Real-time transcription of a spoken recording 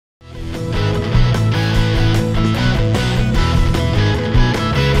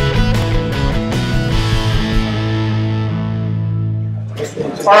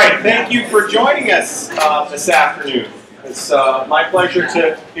All right, thank you for joining us this afternoon. It's my pleasure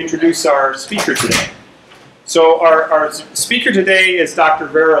to introduce our speaker today. So our speaker today is Dr.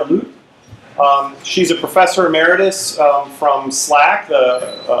 Vera Lüth. She's a professor emeritus from SLAC,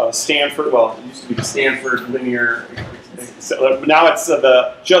 the Stanford, well, it used to be the Stanford Linear, now it's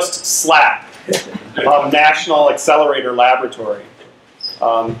just SLAC, National Accelerator Laboratory,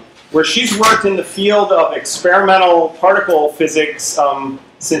 where she's worked in the field of experimental particle physics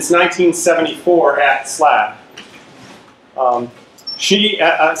since 1974 at SLAC. She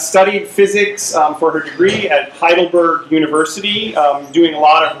studied physics for her degree at Heidelberg University, doing a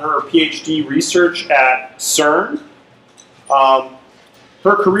lot of her PhD research at CERN.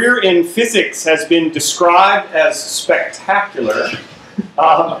 Her career in physics has been described as spectacular.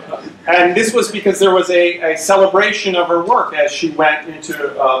 And this was because there was a celebration of her work as she went into,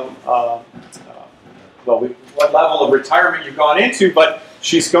 what level of retirement you've gone into, but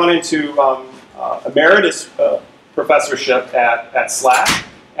she's gone into emeritus professorship at SLAC,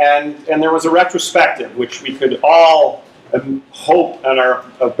 and there was a retrospective, which we could all hope, and our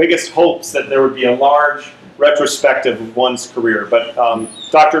biggest hopes that there would be a large retrospective of one's career, but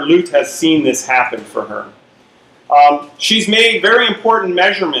Dr. Lüth has seen this happen for her. She's made very important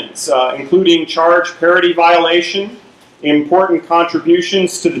measurements, including charge parity violation, important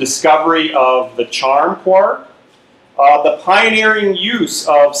contributions to the discovery of the charm quark, the pioneering use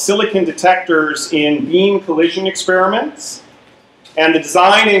of silicon detectors in beam collision experiments, and the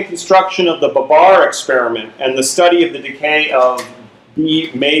design and construction of the Babar experiment and the study of the decay of B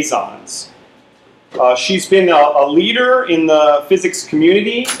mesons. She's been a leader in the physics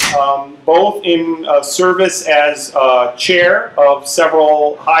community, both in service as chair of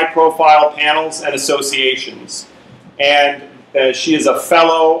several high-profile panels and associations. And she is a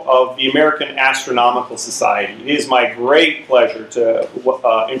fellow of the American Astronomical Society. It is my great pleasure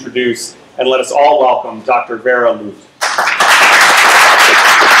to introduce and let us all welcome Dr. Vera Lüth.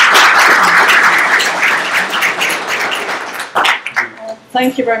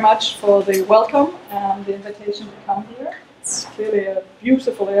 Thank you very much for the welcome and the invitation to come here. It's clearly a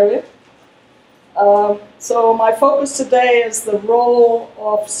beautiful area. So my focus today is the role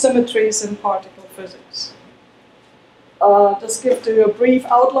of symmetries in particle physics. Just give you a brief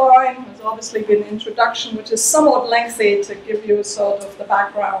outline. There's obviously been an introduction, which is somewhat lengthy to give you sort of the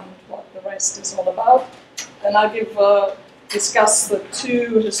background, what the rest is all about. Then I'll discuss the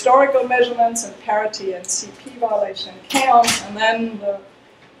two historical measurements in parity and CP violation and chaos, and then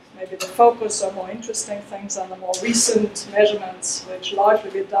maybe the focus on more interesting things on the more recent measurements, which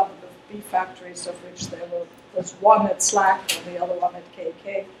largely been done with B factories, of which there was one at SLAC and the other one at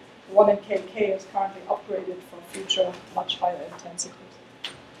KK. The one in KK is currently upgraded for future much higher intensities.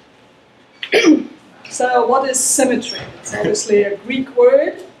 So what is symmetry? It's obviously a Greek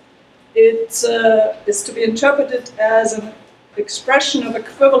word. It is to be interpreted as an expression of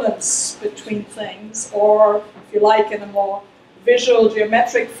equivalence between things, or, if you like, in a more visual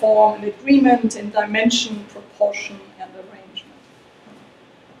geometric form, an agreement in dimension, proportion, and arrangement.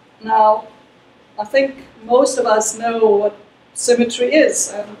 Now, I think most of us know what symmetry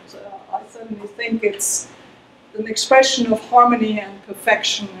is, and I certainly think it's an expression of harmony and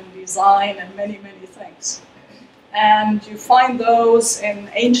perfection in design and many, many things. And you find those in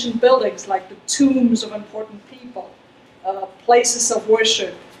ancient buildings, like the tombs of important people, places of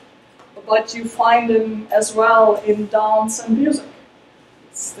worship, but you find them as well in dance and music.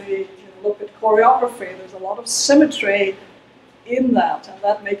 You look at choreography, there's a lot of symmetry in that, and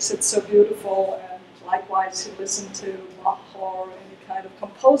that makes it so beautiful. And likewise, you listen to Bach or any kind of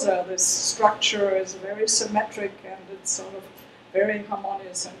composer, this structure is very symmetric and it's sort of very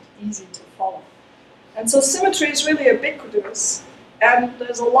harmonious and easy to follow. And so symmetry is really ubiquitous, and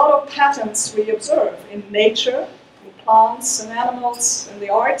there's a lot of patterns we observe in nature, in plants and animals, in the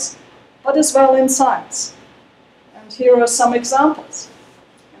arts, but as well in science. And here are some examples.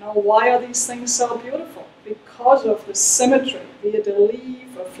 Why are these things so beautiful? Because of the symmetry, be it a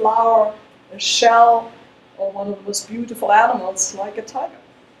leaf, a flower, a shell, or one of the most beautiful animals like a tiger.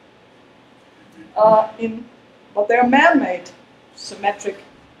 But they're man-made symmetric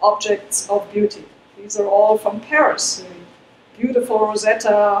objects of beauty. These are all from Paris. The beautiful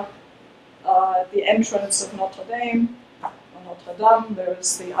Rosetta, the entrance of Notre Dame. There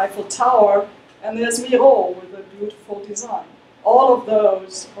is the Eiffel Tower, and there's Miro with a beautiful design. All of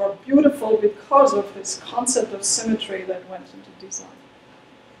those are beautiful because of this concept of symmetry that went into design.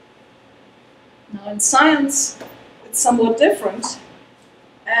 Now in science, it's somewhat different.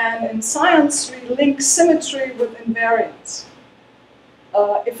 And in science, we link symmetry with invariance.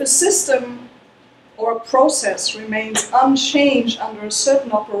 If a system or a process remains unchanged under a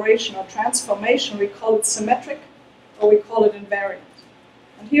certain operation or transformation, we call it symmetric, or we call it invariant.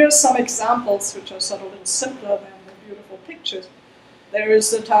 And here are some examples which are sort of a little simpler than the beautiful pictures. There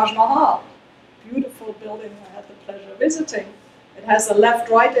is the Taj Mahal, beautiful building I had the pleasure of visiting. It has a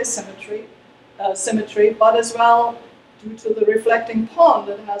left-right asymmetry, symmetry, but as well, due to the reflecting pond,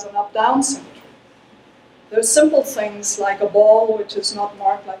 it has an up-down symmetry. There's simple things like a ball, which is not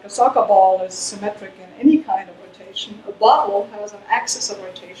marked like a soccer ball, is symmetric in any kind of rotation. A bottle has an axis of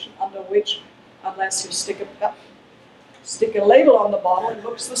rotation under which, unless you stick a label on the bottle, it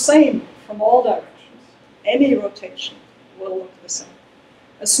looks the same from all directions. Any rotation will look the same.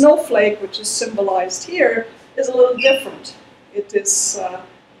 A snowflake, which is symbolized here, is a little different. It is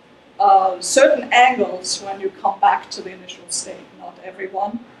certain angles when you come back to the initial state, not every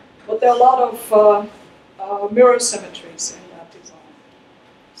one, but there are a lot of mirror symmetries in that design.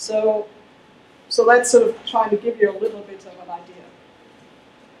 So that's sort of trying to give you a little bit of an idea.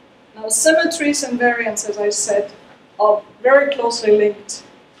 Now, symmetries and variance, as I said, are very closely linked.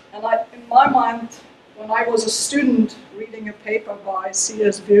 And in my mind, when I was a student reading a paper by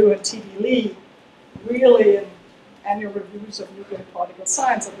C.S. View and T.D. Lee, really in annual reviews of nuclear particle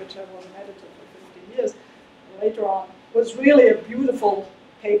science, of which I was an editor for 50 years, later on, was really a beautiful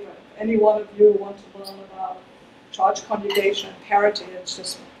paper. If any one of you want to learn about charge conjugation and parity, it's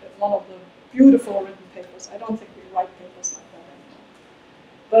just one of the beautiful written papers. I don't think we write papers like that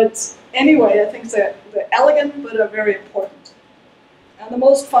anymore. But anyway, I think they're elegant, but are very important. And the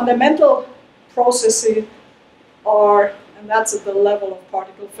most fundamental processes are, and that's at the level of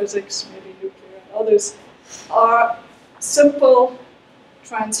particle physics, maybe nuclear and others, are simple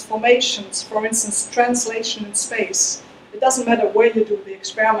transformations, for instance, translation in space. It doesn't matter where you do the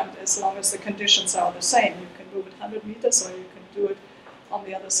experiment as long as the conditions are the same. You can move it 100 meters or you can do it on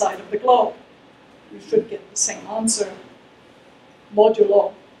the other side of the globe. You should get the same answer,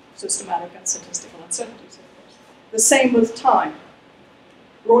 modulo systematic and statistical uncertainties, of course. The same with time.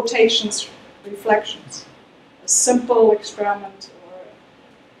 Rotations, reflections. A simple experiment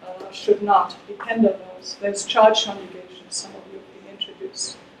should not depend on those. There's charge conjugation. Some of you have been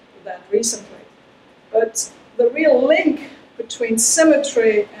introduced to that recently. But the real link between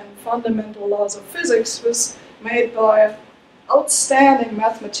symmetry and fundamental laws of physics was made by an outstanding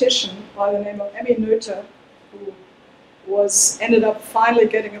mathematician by the name of Emmy Noether, who ended up finally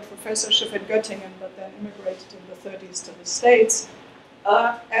getting a professorship in Göttingen, but then immigrated in the 30s to the States.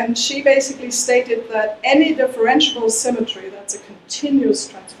 And she basically stated that any differentiable symmetry, that's a continuous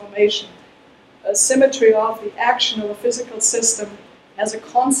transformation, a symmetry of the action of a physical system, has a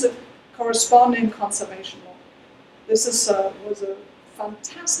corresponding conservation law. This was a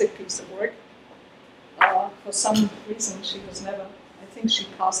fantastic piece of work. For some reason, she was never, I think she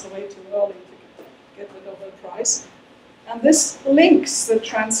passed away too early to get the Nobel Prize. And this links the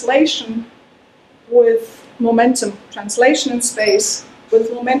translation with momentum, translation in space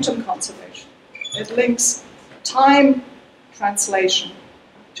with momentum conservation. It links time translation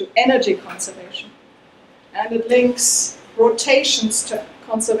to energy conservation. And it links rotations to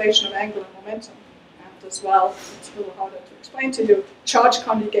conservation of angular momentum. And as well, it's a little harder to explain to you, charge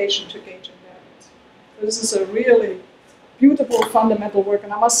conjugation to gauge invariance. So this is a really beautiful fundamental work.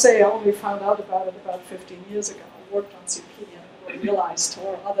 And I must say, I only found out about it about 15 years ago. I worked on CP and never realized,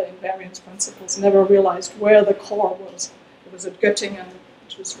 or other invariance principles, never realized where the core was. It was at Göttingen,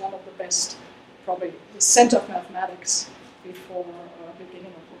 which was one of the best, probably the center of mathematics before the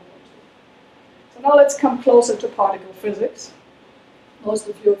beginning of World War II. So now let's come closer to particle physics. Most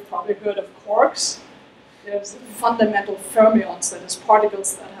of you have probably heard of quarks. There's fundamental fermions, that is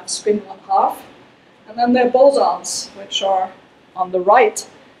particles that have spin 1/2. And then there are bosons, which are on the right.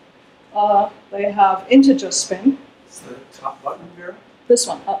 They have integer spin. It's the top button, Vera? This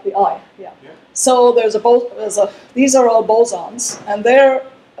one, the I, yeah. So these are all bosons, and they're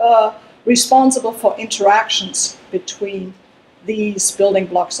responsible for interactions between these building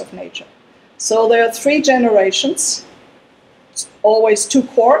blocks of nature. So there are 3 generations, always 2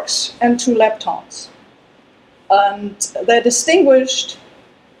 quarks and 2 leptons. And they're distinguished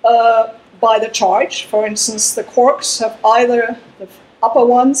by the charge. For instance, the quarks have either, the upper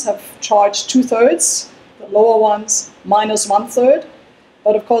ones have charge 2/3, the lower ones minus 1/3.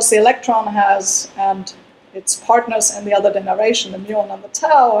 But of course, the electron has, and its partners in the other generation, the muon and the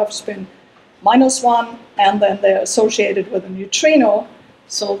tau, have spin -1, and then they're associated with a neutrino,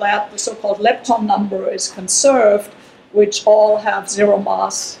 so that the so-called lepton number is conserved, which all have 0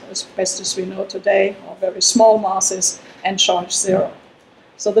 mass, as best as we know today, or very small masses, and charge 0.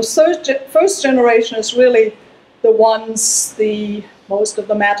 So the first generation is really the ones most of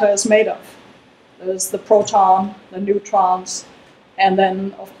the matter is made of. There's the proton, the neutrons, and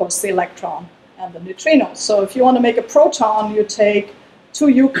then, of course, the electron and the neutrino. So if you want to make a proton, you take 2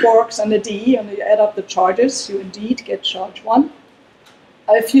 U quarks and a D, and you add up the charges. You indeed get charge 1.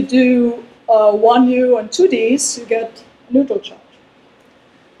 If you do 1 U and 2 Ds, you get a neutral charge.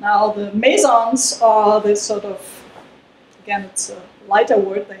 Now, the mesons are this sort of, again, it's a lighter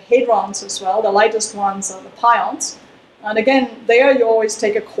word, the hadrons as well. The lightest ones are the pions. And again, there you always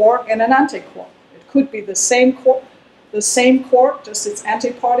take a quark and an antiquark. It could be the same quark, just its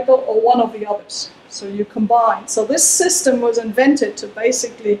antiparticle, or one of the others. So you combine. So this system was invented to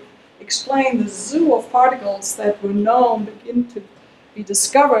basically explain the zoo of particles that were known, begin to be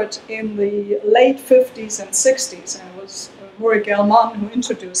discovered in the late 50s and 60s. And it was Murray Gell-Mann who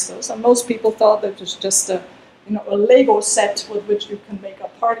introduced those. And most people thought that it was just a Lego set with which you can make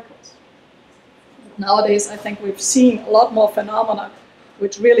up particles. Nowadays, I think we've seen a lot more phenomena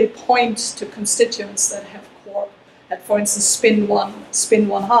which really point to constituents that have quark, that, for instance, spin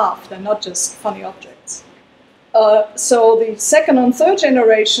one half. They're not just funny objects. So the second and third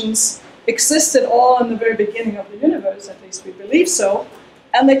generations existed all in the very beginning of the universe, at least we believe so,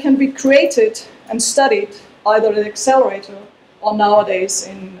 and they can be created and studied either at the accelerator or nowadays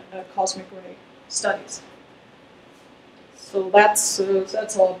in cosmic ray studies. So that's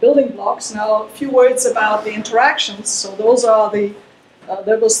our building blocks. Now, a few words about the interactions. So those are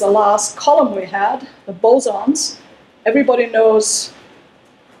that was the last column we had, the bosons. Everybody knows,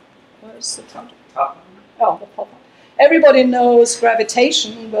 where's the top? Oh, the top one. Everybody knows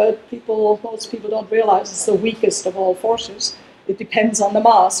gravitation, but most people don't realize it's the weakest of all forces. It depends on the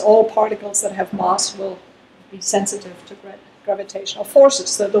mass. All particles that have mass will be sensitive to gravitational forces.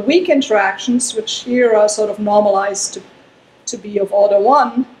 So the weak interactions, which here are sort of normalized to be of order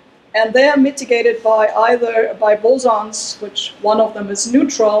 1, and they're mitigated by either by bosons, which one of them is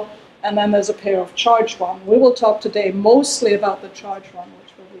neutral, and then there's a pair of charged one. We will talk today mostly about the charged one,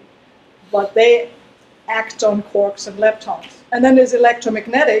 which will be, but they act on quarks and leptons. And then there's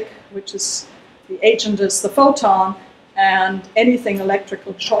electromagnetic, which is the agent is the photon, and anything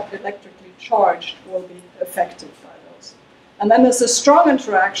electrically charged will be affected by those. And then there's a strong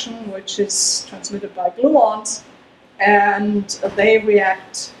interaction, which is transmitted by gluons, and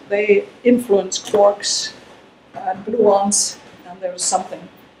they influence quarks and gluons, and there's something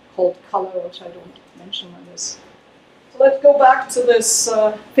called color, which I don't mention in this. So let's go back to this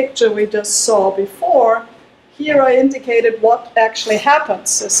picture we just saw before. Here I indicated what actually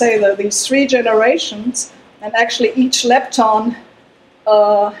happens. So say that these 3 generations, and actually each lepton,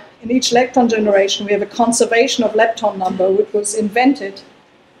 in each lepton generation, we have a conservation of lepton number, which was invented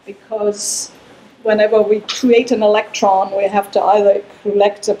because whenever we create an electron, we have to either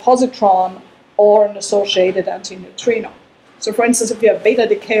collect a positron or an associated antineutrino. So for instance, if you have beta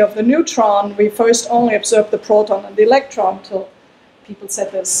decay of the neutron, we first only observe the proton and the electron until people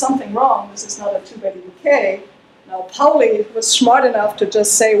said there's something wrong, this is not a 2-beta decay. Now Pauli was smart enough to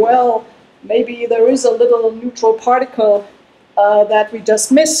just say, well, maybe there is a little neutral particle that we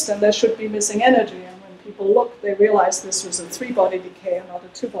just missed, and there should be missing energy. And when people looked, they realized this was a 3-body decay and not a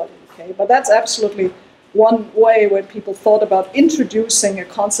 2-body decay. But that's absolutely one way when people thought about introducing a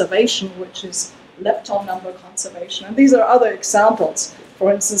conservation, which is lepton number conservation. And these are other examples.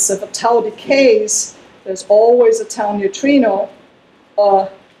 For instance, if a tau decays, there's always a tau neutrino,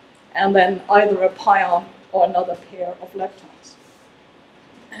 and then either a pion or another pair of leptons.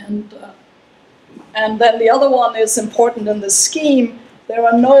 And then the other one is important in the scheme. There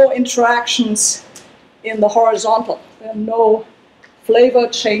are no interactions in the horizontal. There are no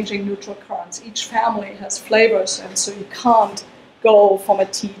flavor-changing neutral currents. Each family has flavors, and so you can't go from a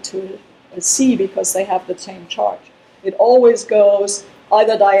T to a C because they have the same charge. It always goes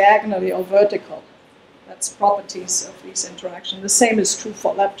either diagonally or vertical. That's properties of these interactions. The same is true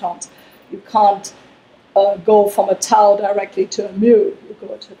for leptons. You can't go from a tau directly to a mu. You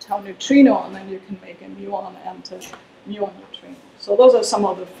go to a tau neutrino, and then you can make a muon and a muon neutrino. So those are some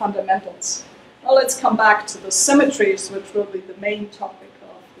of the fundamentals. Now let's come back to the symmetries, which will be the main topic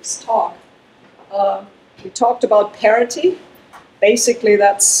of this talk. We talked about parity. Basically,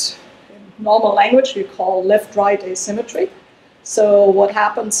 that's in normal language we call left-right asymmetry. So what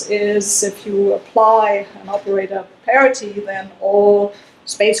happens is if you apply an operator parity, then all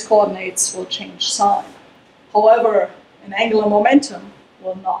space coordinates will change sign. However, an angular momentum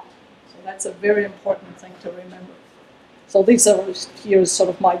will not. So that's a very important thing to remember. So here's sort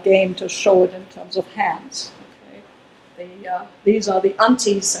of my game to show it in terms of hands. Okay? These are the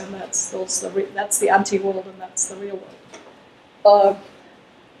antis, and that's the anti-world, and that's the real world.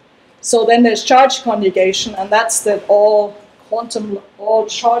 So then there's charge conjugation, and that's that all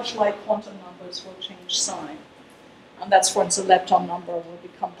charge-like quantum numbers numbers will change sign. And that's, for instance, the lepton number will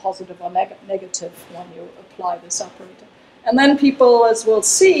become positive or negative when you apply this operator. And then people, as we'll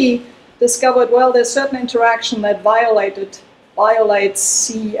see, discovered, well, there's certain interaction that violates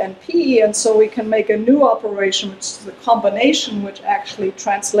C and P, and so we can make a new operation, which is a combination which actually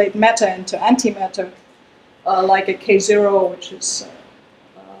translate matter into antimatter, like a K0, which is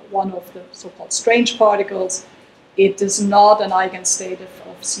one of the so-called strange particles. It is not an eigenstate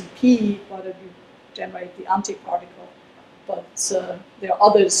of CP, but it will generate the antiparticle. But there are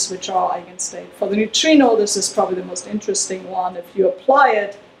others which are eigenstate. For the neutrino, this is probably the most interesting one. If you apply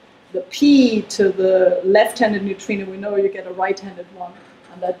it, the P to the left-handed neutrino, we know you get a right-handed one,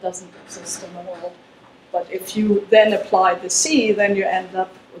 and that doesn't exist in the world. But if you then apply the C, then you end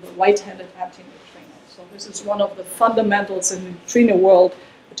up with a right-handed antineutrino. So this is one of the fundamentals in the neutrino world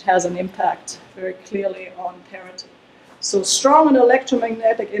which has an impact very clearly on parity. So strong and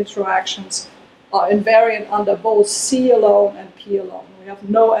electromagnetic interactions are invariant under both C alone and P alone. We have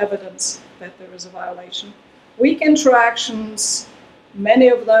no evidence that there is a violation. Weak interactions, many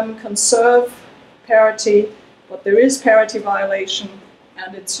of them conserve parity, but there is parity violation,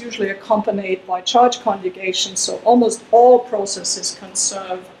 and it's usually accompanied by charge conjugation, so almost all processes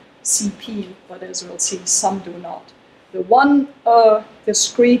conserve CP, but as we'll see, some do not. The one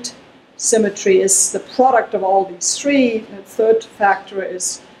discrete symmetry is the product of all these three. The third factor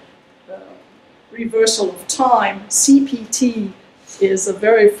is reversal of time. CPT is a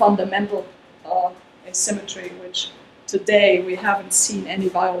very fundamental asymmetry, which today we haven't seen any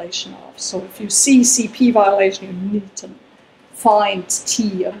violation of. So if you see CP violation, you need to find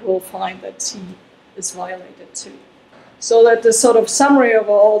T, and we'll find that T is violated too. So that the sort of summary of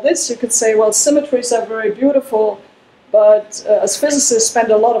all this, you could say, well, symmetries are very beautiful, but as physicists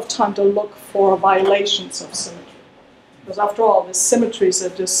spend a lot of time to look for violations of symmetry. Because after all, the symmetries are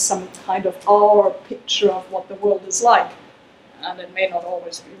just some kind of our picture of what the world is like. And it may not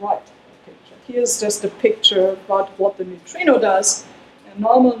always be right. Here's just a picture about what the neutrino does. A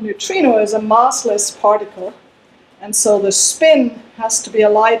normal neutrino is a massless particle. And so the spin has to be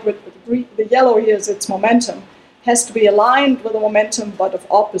aligned with the yellow here is its momentum, has to be aligned with the momentum but of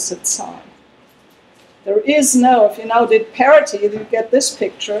opposite sign. There is no, if you now did parity, you get this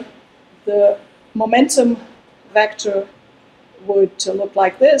picture. The momentum vector would look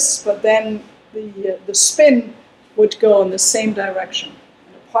like this, but then the spin would go in the same direction.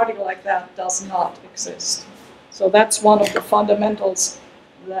 And a particle like that does not exist. So that's one of the fundamentals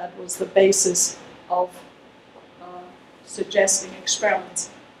that was the basis of suggesting experiments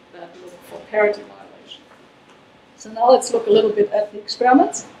that look for parity violation. So now let's look a little bit at the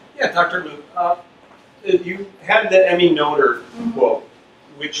experiments. Yeah, Dr. Lüth, you had the Emmy Noether quote,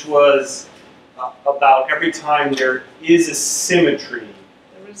 which was about every time there is a symmetry,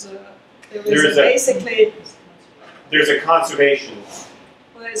 there's a conservation.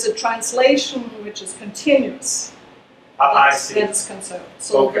 Well, there's a translation which is continuous. I see. That's conserved.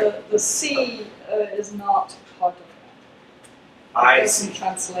 So okay. the C is not part of that. I see.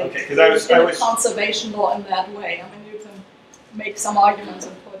 Translate. Okay, because I was conservation law in that way. I mean, you can make some arguments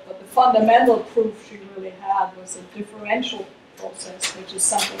and put, but the fundamental proof she really had was a differential process, which is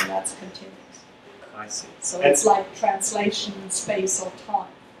something that's continuous. I see. So it's like translation in space or time.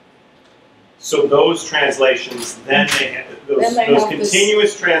 So those translations, then they have those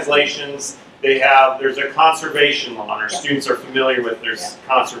continuous translations. There's a conservation law, and our students are familiar with. There's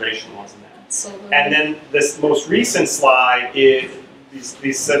conservation laws in that. So and then this most recent slide is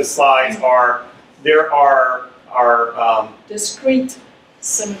these set of slides are discrete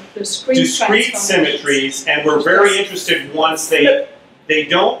symmetries, and we're very interested once they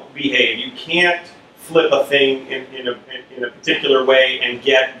don't behave. You can't flip a thing in a particular way and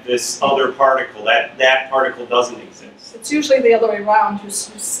get this other particle. That particle doesn't exist. It's usually the other way around. You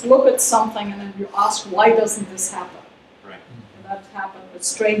look at something and then you ask, why doesn't this happen? Right. And that happened with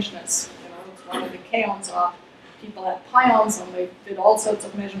strangeness. You know, it's one of the kaons are. People had pions and they did all sorts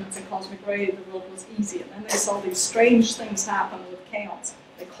of measurements in cosmic ray. The world was easy. And then they saw these strange things happen with kaons.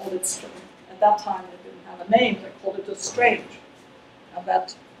 They called it strange. At that time, they didn't have a name. They called it just strange. And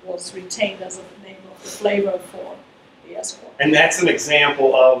that was retained as a name of the flavor for the S-quark. And that's an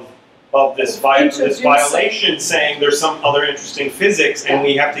example of this violation saying there's some other interesting physics, and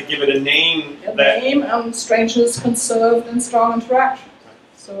we have to give it a name. Name and strangeness conserved in strong interaction.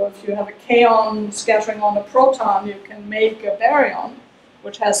 So if you have a kaon scattering on a proton, you can make a baryon,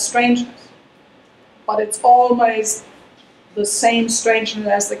 which has strangeness. But it's always the same strangeness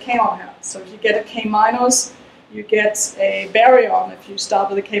as the kaon has. So if you get a K-, you get a baryon. If you start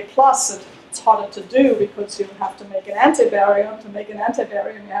with a K+, it It's harder to do because you have to make an antivariant. To make an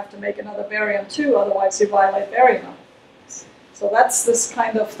antivariant, you have to make another variant too, otherwise you violate barrier numbers. So that's this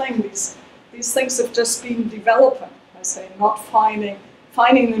kind of thing. These things have just been developing. I say not finding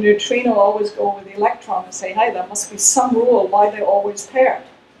the neutrino, always go with the electron and say, hey, there must be some rule why they're always paired.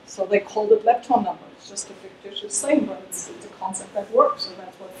 So they called it lepton number. It's just a fictitious thing, but it's a concept that works, so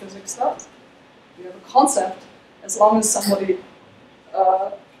that's what physics does. You have a concept, as long as somebody,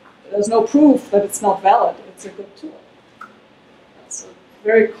 there's no proof that it's not valid, it's a good tool.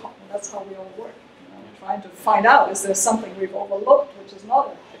 That's how we all work. We're trying to find out, is there something we've overlooked which is not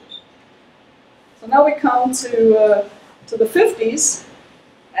in the picture. So now we come to the 50s,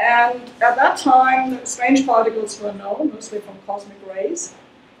 and at that time, the strange particles were known, mostly from cosmic rays,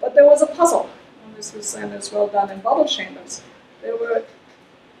 but there was a puzzle, and this was then as well done in bubble chambers. There were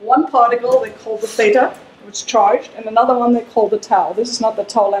one particle they called the theta, which charged, and another one they called the tau. This is not the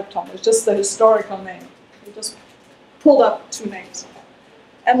tau lepton, it's just the historical name. We just pulled up two names.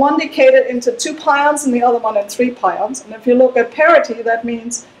 And one decayed into 2 pions and the other one in 3 pions. And if you look at parity, that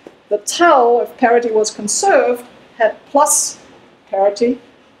means the tau, if parity was conserved, had plus parity,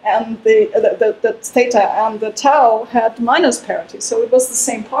 and the theta and the tau had minus parity. So it was the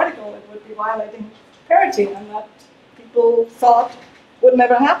same particle, it would be violating parity, and that people thought would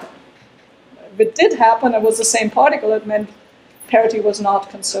never happen. If it did happen, it was the same particle, it meant parity was not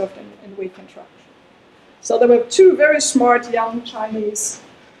conserved in weak interaction. So there were 2 very smart young Chinese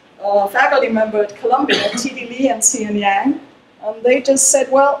faculty members at Columbia, T.D. Lee and C.N. Yang, and they just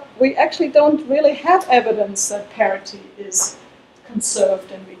said, well, we actually don't really have evidence that parity is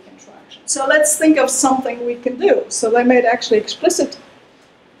conserved in weak interaction. So let's think of something we can do. So they made actually explicit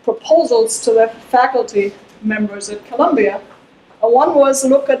proposals to their faculty members at Columbia. One was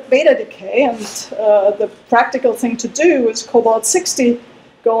look at beta decay, and the practical thing to do is cobalt-60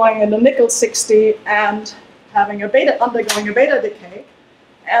 going into nickel-60 and having undergoing a beta decay,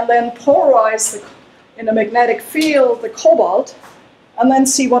 and then polarize in a magnetic field the cobalt, and then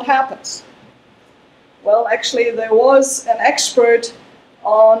see what happens. Well, actually, there was an expert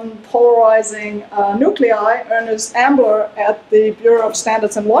on polarizing nuclei, Ernest Ambler, at the Bureau of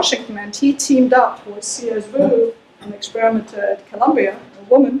Standards in Washington, and he teamed up with C.S. Wu, an experimenter at Columbia, a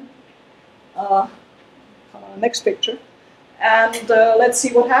woman, next picture, and let's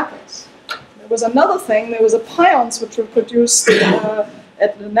see what happens. There was another thing, there was a pions which were produced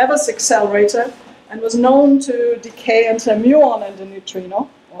at the Nevis accelerator and was known to decay into a muon and a neutrino,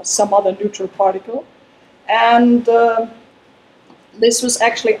 or some other neutral particle. And this was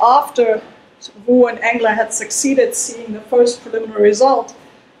actually after Wu and Engler had succeeded seeing the first preliminary result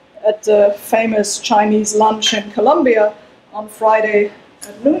at the famous Chinese lunch in Columbia on Friday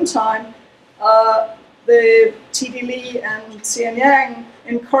at noontime. The T.D. Lee and C.N. Yang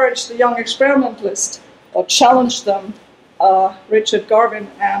encouraged the young experimentalists, or challenged them, Richard Garvin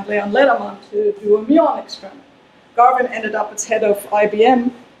and Leon Lederman, to do a muon experiment. Garvin ended up as head of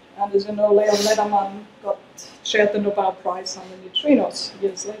IBM, and as you know, Leon Lederman shared the Nobel Prize on the neutrinos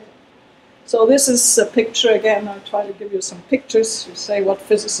years later. So this is a picture, again, I'll try to give you some pictures to say what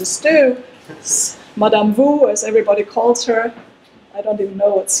physicists do. It's Madame Wu, as everybody calls her. I don't even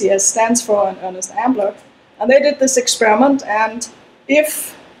know what CS stands for, and Ernest Ambler. And they did this experiment, and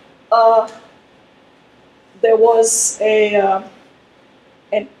if there was a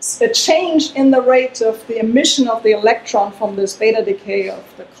change in the rate of the emission of the electron from this beta decay of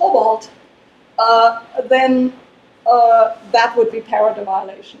the cobalt, then that would be parity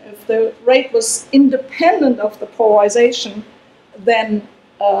violation. If the rate was independent of the polarization, then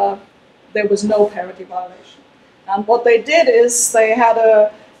there was no parity violation. And what they did is they had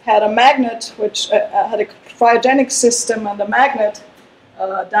a magnet which had a cryogenic system and a magnet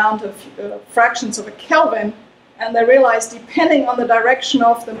down to fractions of a Kelvin, and they realized depending on the direction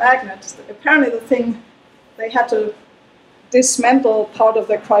of the magnet, apparently the thing, they had to dismantle part of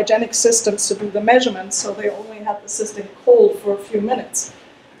their cryogenic systems to do the measurements, so they only had the system cold for a few minutes.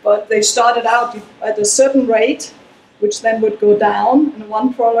 But they started out at a certain rate, which then would go down in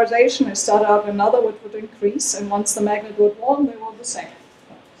one polarization. They started out another, which would increase, and once the magnet would warm, they were the same.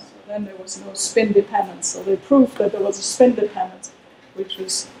 So then there was no spin dependence. So they proved that there was a spin dependence, which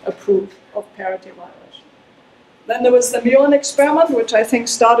was a proof of parity violation. Then there was the muon experiment, which I think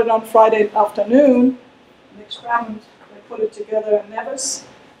started on Friday afternoon. The experiment, they put it together in Nevis.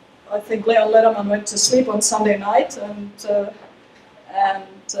 I think Leon Lederman went to sleep on Sunday night, and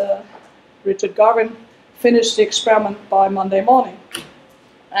Richard Garvin finished the experiment by Monday morning.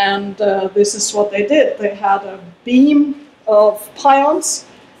 And this is what they did. They had a beam of pions,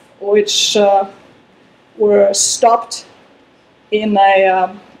 which were stopped in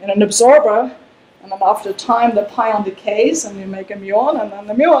a in an absorber, and then after time the pion decays and you make a muon, and then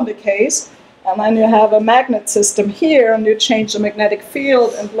the muon decays, and then you have a magnet system here, and you change the magnetic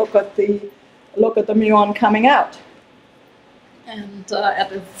field and look at the muon coming out, and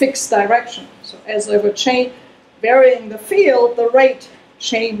at a fixed direction. So as they were varying the field, the rate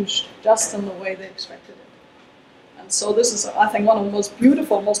changed just in the way they expected it. And so this is, I think, one of the most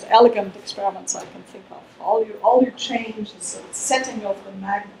beautiful, most elegant experiments I can think of. All you change is the setting of the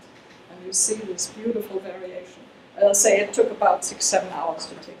magnet, and you see this beautiful variation. As I say, it took about 6-7 hours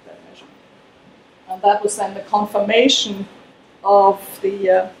to take that measurement. And that was then the confirmation of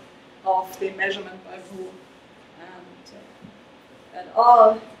the measurement by Wu and et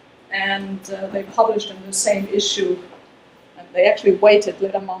al. And they published in the same issue. And they actually waited,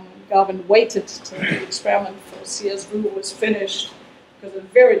 Lederman and Garvin waited till the experiment for C.S. Wu was finished, because it's a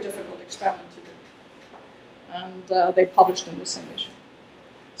very difficult experiment to do. And they published in the same issue.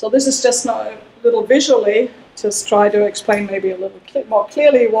 So this is just now a little visually, just try to explain maybe a little more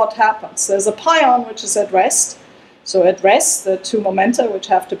clearly what happens. There's a pion which is at rest. So at rest, the two momenta, which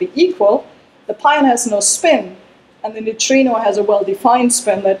have to be equal, the pion has no spin, and the neutrino has a well-defined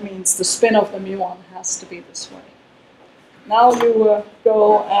spin. That means the spin of the muon has to be this way. Now you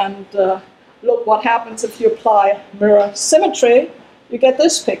go and look what happens if you apply mirror symmetry. You get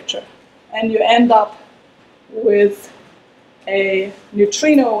this picture, and you end up with a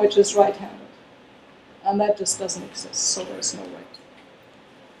neutrino which is right-handed. And that just doesn't exist, so there's no rate.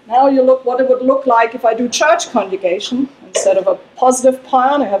 Now you look what it would look like if I do charge conjugation. Instead of a positive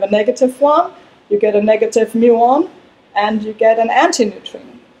pion, I have a negative one. You get a negative muon, and you get an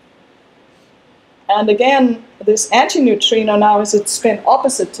antineutrino. And again, this antineutrino now has its spin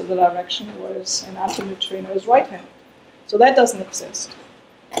opposite to the direction, whereas an antineutrino is right-handed. So that doesn't exist.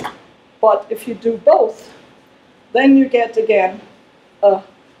 But if you do both, then you get, again, a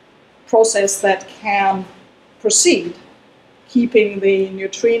process that can proceed, keeping the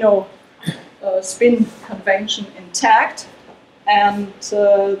neutrino spin convention intact, and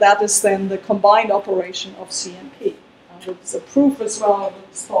that is then the combined operation of C and P. And it's a proof as well,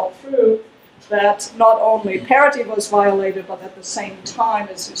 it's thought through, that not only parity was violated, but at the same time,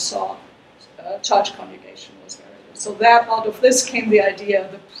 as you saw, charge conjugation was violated. So that out of this came the idea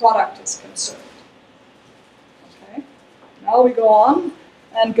the product is conserved. Okay. Now we go on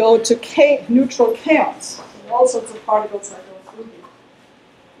and go to neutral chaos. So all sorts of particles that go through here.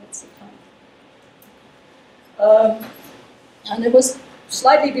 That's the time. And it was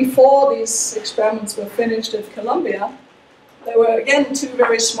slightly before these experiments were finished at Columbia. There were, again, two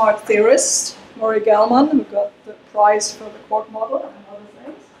very smart theorists, Murray Gell-Mann, who got the prize for the quark model and other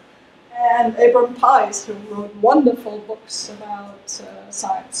things, and Abram Pais, who wrote wonderful books about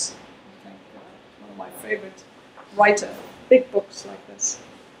science. I think one of my favorite writers, big books like this.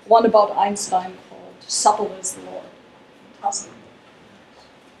 One about Einstein called Subtle as the Law. Fantastic.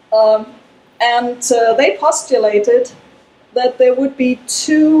 And they postulated that there would be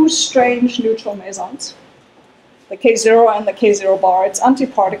two strange neutral mesons, the K0 and the K0 bar. It's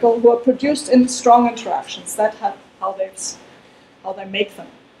antiparticle who are produced in strong interactions. That's how they make them.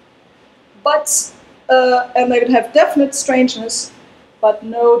 But, and they would have definite strangeness, but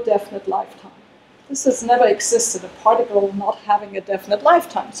no definite lifetime. This has never existed, a particle not having a definite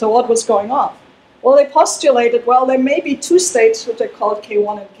lifetime. So what was going on? Well, they postulated, well, there may be two states which are called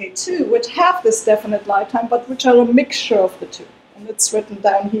K1 and K2, which have this definite lifetime, but which are a mixture of the two. And it's written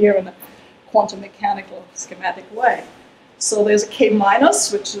down here in a quantum mechanical schematic way. So there's a K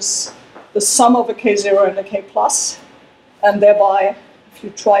minus, which is the sum of a K0 and a K plus, and thereby, if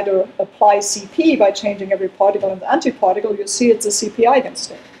you try to apply CP by changing every particle into antiparticle, you see it's a CP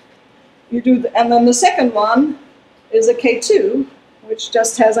eigenstate. And then the second one is a K2, which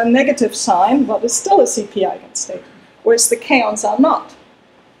just has a negative sign, but is still a CP eigenstate, whereas the kaons are not,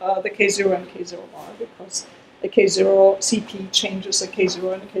 the K0 and K0 bar, because the K0 CP changes a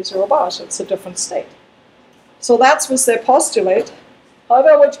K0 and a K0 bar, so it's a different state. So that was their postulate.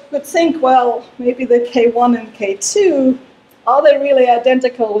 However, what you could think, well, maybe the K1 and K2, are they really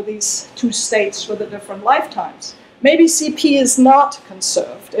identical with these two states with the different lifetimes? Maybe CP is not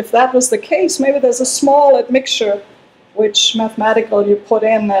conserved. If that was the case, maybe there's a small admixture which mathematical you put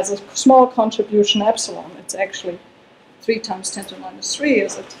in as a small contribution epsilon. It's actually 3 times 10 to the minus 3,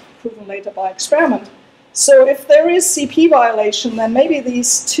 as it's proven later by experiment. So if there is CP violation, then maybe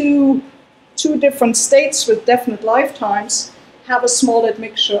these two different states with definite lifetimes have a small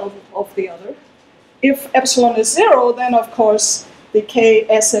admixture of the other. If epsilon is 0, then of course the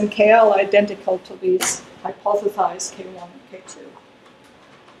Ks and Kl are identical to these hypothesized K1 and K2.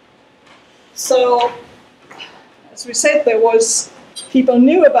 So, as we said, there was people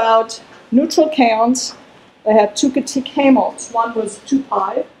knew about neutral kaons. They had two decay modes. One was 2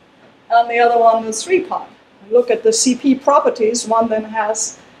 pi, and the other one was 3 pi. Look at the CP properties. One then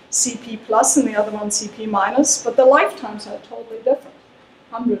has CP plus and the other one CP minus, but the lifetimes are totally different.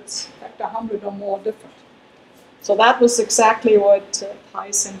 Hundreds, factor 100 or more different. So that was exactly what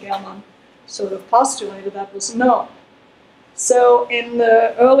Pais and German sort of postulated that was known. So in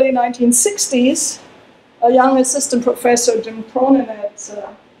the early 1960s, a young assistant professor, Jim Cronin at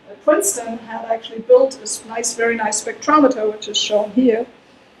Princeton, had actually built this nice, very nice spectrometer, which is shown here.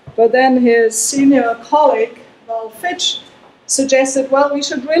 But then his senior colleague, Val Fitch, suggested, well, we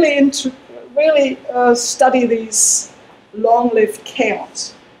should really study these long-lived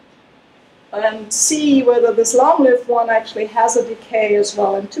kaons and see whether this long-lived one actually has a decay as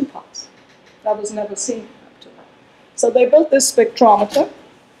well in 2 parts. That was never seen up to that. So they built this spectrometer,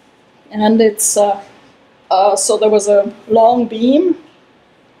 and it's so there was a long beam,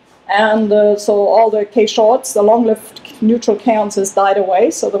 and so all the K-shorts, the long-lived neutral kaons, has died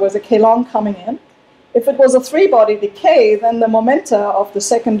away, so there was a K-long coming in. If it was a 3-body decay, then the momenta of the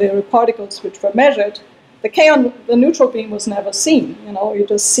secondary particles which were measured, the kaon, the neutral beam, was never seen. You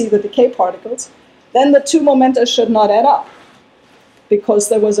just see the decay particles. Then the 2 momenta should not add up because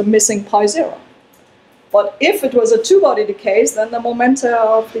there was a missing pi 0. But if it was a 2-body decay, then the momenta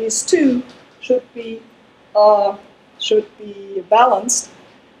of these 2 should be balanced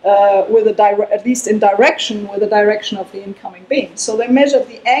with at least in direction with the direction of the incoming beam. So they measured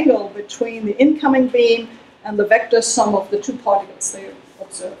the angle between the incoming beam and the vector sum of the 2 particles they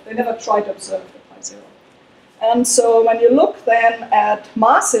observed. They never tried to observe the pi 0. And so when you look then at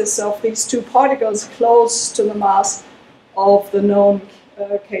masses of these 2 particles close to the mass of the known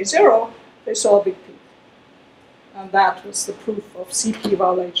K0, they saw a big peak. And that was the proof of CP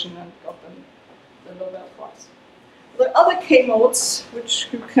violation and got them the Nobel Prize. The other K modes, which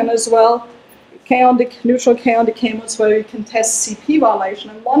you can as well, neutral kaon decay modes where you can test CP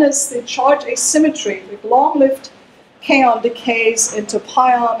violation. And one is the charge asymmetry. The long-lived kaon decays into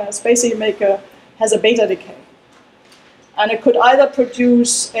pion as basically has a beta decay. And it could either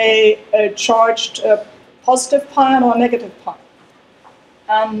produce a charged positive pion or a negative pion.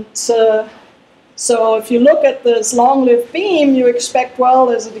 And so if you look at this long-lived beam, you expect, well,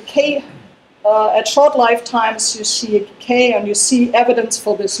 there's a decay. At short lifetimes, you see a decay, and you see evidence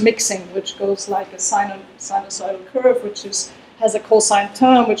for this mixing, which goes like a sinusoidal curve, which has a cosine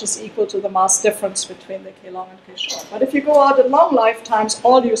term, which is equal to the mass difference between the K long and K short. But if you go out at long lifetimes,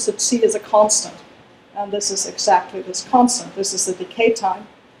 all you should see is a constant. And this is exactly this constant. This is the decay time.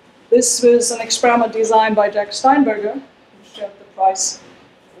 This was an experiment designed by Jack Steinberger, who shared the prize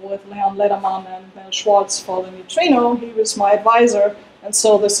with Leon Lederman and Mel Schwartz for the neutrino. He was my advisor, and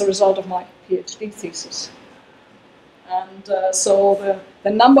so this is the result of my PhD thesis. And so the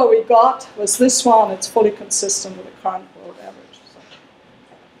number we got was this one. It's fully consistent with the current world average. So,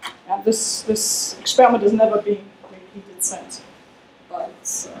 and this experiment has never been repeated since, but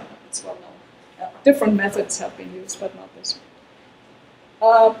it's well known. Different methods have been used, but not this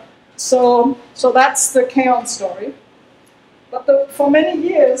one. So that's the kaon story. But for many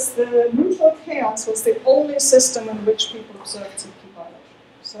years, the neutral kaons was the only system in which people observed CP violation.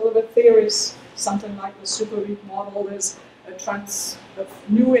 So there were theories, something like the super weak model. There's a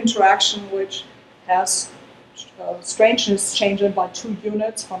new interaction which has strangeness changing by 2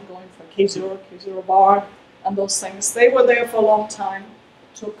 units from going from K0, K0 bar, and those things. They were there for a long time.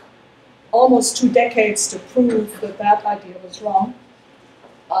 It took almost 2 decades to prove that that idea was wrong.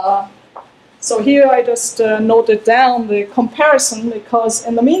 So here I just noted down the comparison, because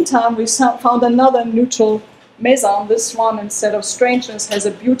in the meantime we found another neutral meson. This one, instead of strangeness, has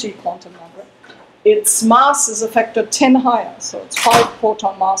a beauty quantum number. Its mass is a factor 10 higher, so it's 5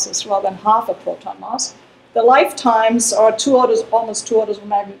 proton masses rather than half a proton mass. The lifetimes are almost 2 orders of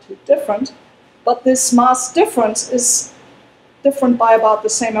magnitude different, but this mass difference is different by about the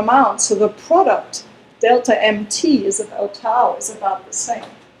same amount. So the product, delta MT, is about tau, is about the same.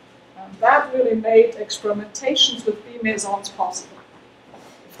 And that really made experimentations with B mesons possible.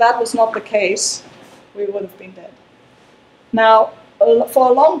 If that was not the case, we would have been dead. Now, for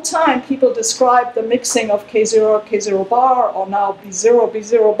a long time, people described the mixing of K0, K0 bar, or now B0,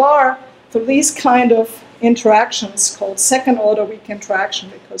 B0 bar, through these kind of interactions called second-order weak interaction,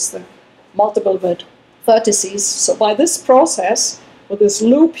 because they're multiple vertices. So by this process, with this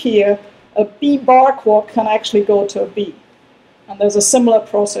loop here, a B bar quark can actually go to a B. And there's a similar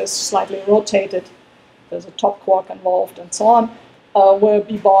process, slightly rotated. There's a top quark involved and so on, where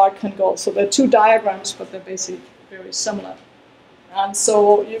B bar can go. So there are 2 diagrams, but they're basically very similar. And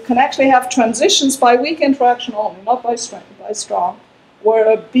so you can actually have transitions by weak interaction only, not by strong,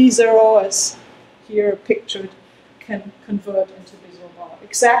 where a B0, as here pictured, can convert into B0 bar.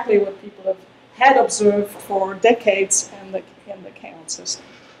 Exactly what people had observed for decades in the kaon system.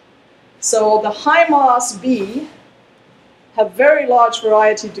 So the high mass B have very large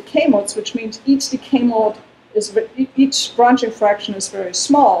variety decay modes, which means each decay mode each branching fraction is very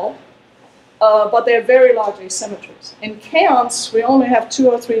small, but they're very large asymmetries. In kaons, we only have 2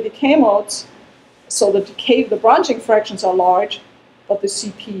 or 3 decay modes, so the branching fractions are large, but the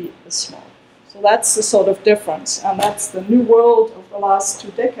CP is small. So that's the sort of difference, and that's the new world of the last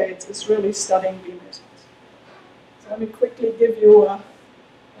 2 decades, is really studying B mesons. So let me quickly give you a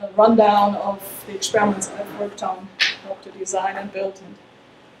rundown of the experiments I've worked on, helped to design and build and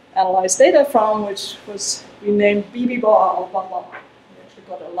analyze data from, which was renamed BB-bar or BABA. We actually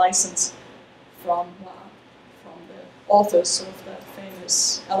got a license from the authors of that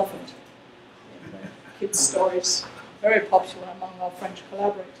famous elephant in the kids' stories, very popular among our French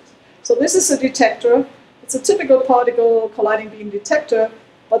collaborators. So this is a detector. It's a typical particle colliding beam detector,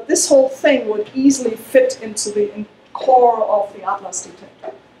 but this whole thing would easily fit into the core of the Atlas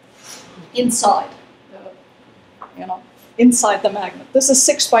detector, inside inside the magnet. This is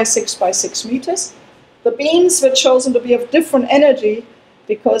 6 by 6 by 6 meters. The beams were chosen to be of different energy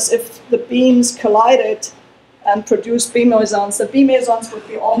because if the beams collided and produced B mesons, the B mesons would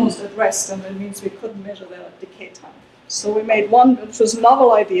be almost at rest, and that means we couldn't measure their decay time. So we made one, which was a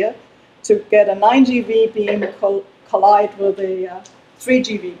novel idea, to get a 9 GeV beam collide with a 3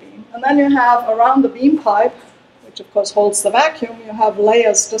 GeV beam. And then you have around the beam pipe, which of course holds the vacuum, you have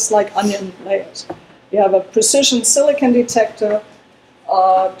layers just like onion layers. You have a precision silicon detector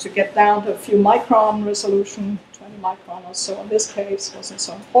to get down to a few micron resolution, 20 micron or so in this case, wasn't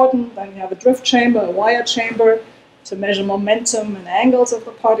so important. Then you have a drift chamber, a wire chamber to measure momentum and angles of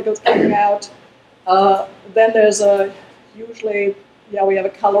the particles coming out. Then there's we have a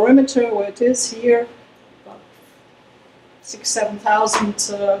calorimeter where it is here, about 6,000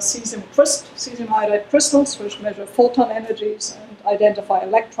 to 7,000 cesium iodide crystals, which measure photon energies and identify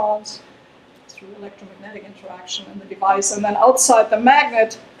electrons through electromagnetic interaction in the device. And then outside the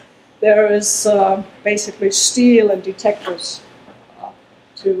magnet, there is basically steel and detectors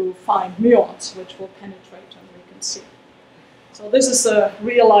to find muons, which will penetrate and we can see. So this is a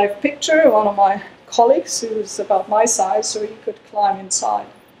real-life picture. One of my colleagues, who is about my size, so he could climb inside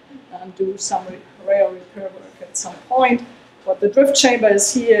and do some rail repair work at some point. But the drift chamber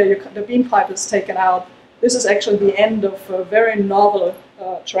is here, the beam pipe is taken out. This is actually the end of a very novel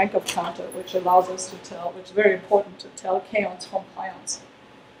Cherenkov counter, which allows us to tell, which is very important to tell kaons from pions.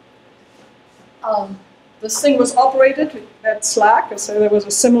 This thing was operated at SLAC, so there was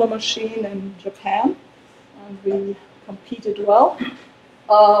a similar machine in Japan, and we competed well.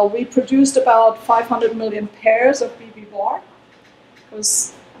 We produced about 500 million pairs of BB-bar,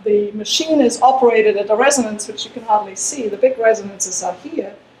 because the machine is operated at a resonance which you can hardly see. The big resonances are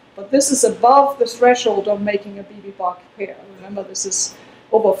here, but this is above the threshold of making a BB-bar pair. Remember, this is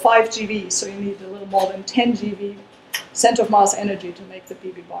over 5 GeV, so you need a little more than 10 GeV center of mass energy to make the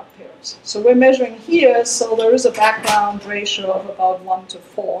BB-bar pairs. So we're measuring here, so there is a background ratio of about 1 to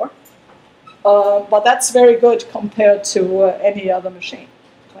 4. But that's very good compared to any other machine,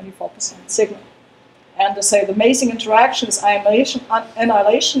 24% signal. And to say the amazing interaction is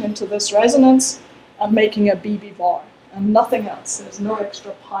annihilation into this resonance and making a BB-bar, and nothing else. There's no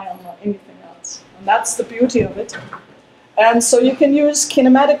extra pion or anything else. And that's the beauty of it. And so you can use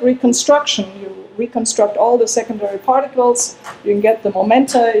kinematic reconstruction. You reconstruct all the secondary particles, you can get the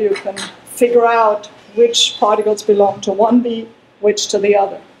momenta, you can figure out which particles belong to one B, which to the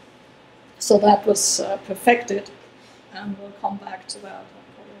other. So that was perfected, and we'll come back to that.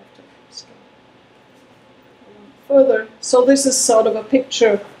 I'll probably have to start further. So this is sort of a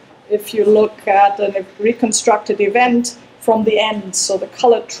picture if you look at a reconstructed event from the ends. So the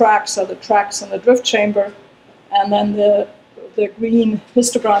colored tracks are the tracks in the drift chamber, and then the green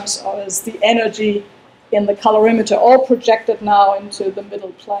histograms are as the energy in the calorimeter, all projected now into the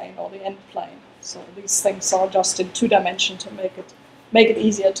middle plane or the end plane. So these things are just in 2 dimensions to make it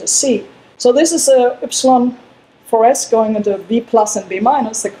easier to see. So this is a epsilon 4s going into B plus and B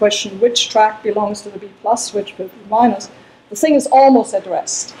minus. The question, which track belongs to the B plus, which to the B minus? The thing is almost at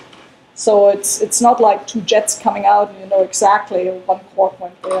rest. So it's not like 2 jets coming out and you know exactly one quark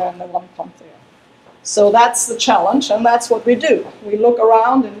went there and the one come there. So that's the challenge, and that's what we do. We look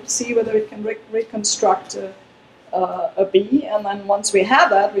around and see whether we can reconstruct a B, and then once we have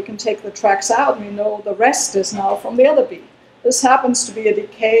that, we can take the tracks out and we know the rest is now from the other B. This happens to be a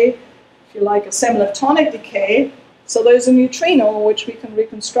decay, if you like, a semi-leptonic decay. So there's a neutrino which we can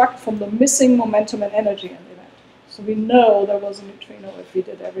reconstruct from the missing momentum and energy in the event. So we know there was a neutrino if we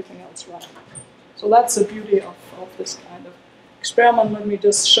did everything else right. So that's the beauty of this kind of experiment. Let me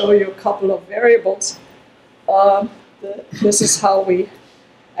just show you a couple of variables. This is how we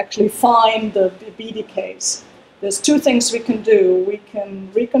actually find the B decays. There's two things we can do. We can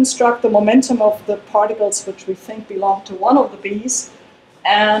reconstruct the momentum of the particles which we think belong to one of the B's,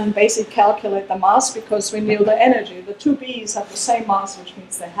 and basically calculate the mass because we knew the energy. The two B's have the same mass, which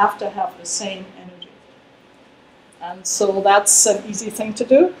means they have to have the same energy. And so that's an easy thing to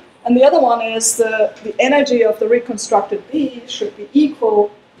do. And the other one is the energy of the reconstructed B should be equal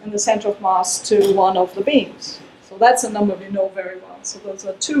in the center of mass to one of the beams. So that's a number we know very well. So those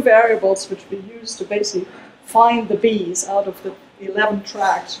are two variables which we use to basically find the B's out of the 11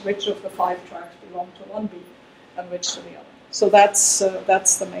 tracks, which of the 5 tracks belong to one B and which to the other. So that's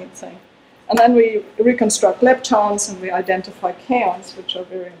the main thing. And then we reconstruct leptons and we identify kaons, which are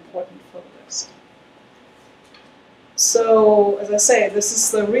very important for this. So, as I say, this is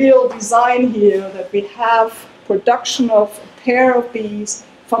the real design here, that we have production of a pair of B's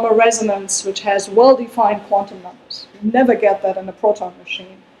from a resonance which has well-defined quantum numbers. You never get that in a proton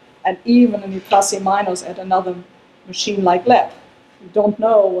machine, and even in plus or minus at another machine like LEP. You don't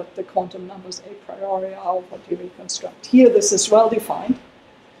know what the quantum numbers a priori are of what you reconstruct. Here, this is well-defined.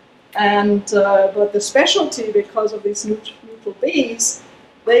 And but the specialty, because of these neutral B's,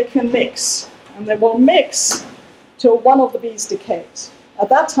 they can mix. And they will mix till one of the B's decays. At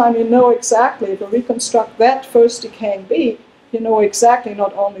that time, you know exactly, if you reconstruct that first decaying B, you know exactly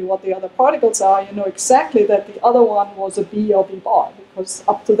not only what the other particles are, you know exactly that the other one was a B or B bar, because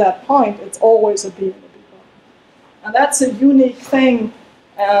up to that point, it's always a B and a B bar. And that's a unique thing,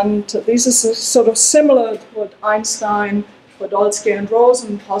 and this is sort of similar to what Einstein, Podolsky, and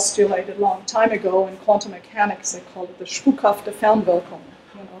Rosen postulated a long time ago in quantum mechanics. They call it the spukhafte Fernwirkung.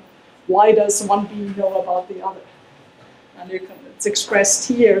 You know, why does one B know about the other? And it's expressed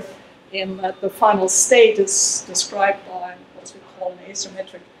here in that the final state is described by what we call an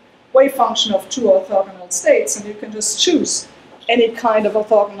asymmetric wave function of two orthogonal states, and you can just choose any kind of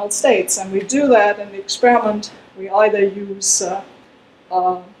orthogonal states. And we do that in the experiment. We either use a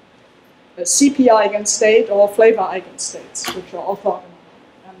CP eigenstate or flavor eigenstates, which are orthogonal,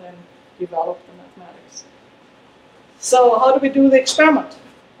 and then develop the mathematics. So how do we do the experiment?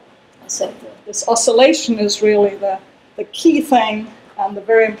 I said this oscillation is really the key thing, and the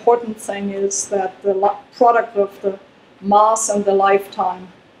very important thing is that the product of the mass and the lifetime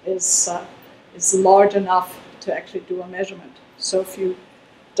is large enough to actually do a measurement. So if you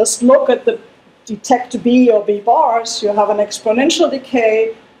just look at the detect B or B bars, you have an exponential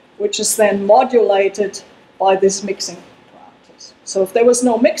decay, which is then modulated by this mixing parameters. So if there was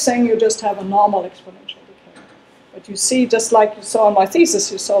no mixing, you just have a normal exponential decay. But you see, just like you saw in my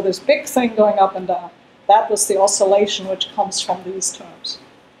thesis, you saw this big thing going up and down. That was the oscillation which comes from these terms.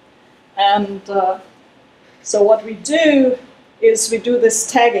 And so what we do is we do this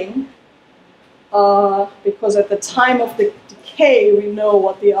tagging, because at the time of the decay, we know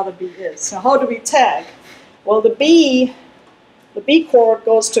what the other B is. So how do we tag? Well, the B quark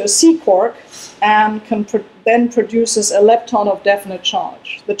goes to a C quark and then produces a lepton of definite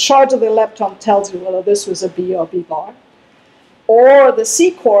charge. The charge of the lepton tells you whether this was a B or B bar. Or the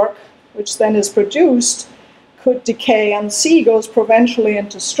C quark, which then is produced, could decay, and C goes provincially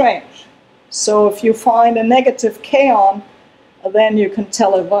into strange. So if you find a negative kaon, then you can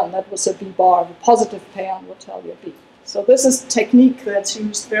tell it, well, that was a B bar. The positive kaon will tell you a B. So this is a technique that's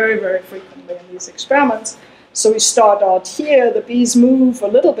used very, very frequently in these experiments. So we start out here, the B's move a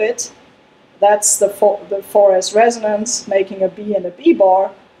little bit. That's the 4s resonance, making a B and a B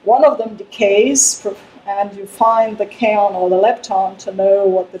bar. One of them decays, and you find the kaon or the lepton to know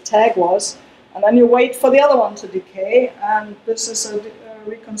what the tag was. And then you wait for the other one to decay, and this is a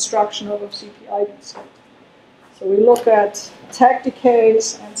reconstruction of a CP eigenstate. So we look at tag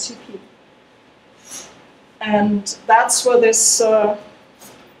decays and CP. And that's where this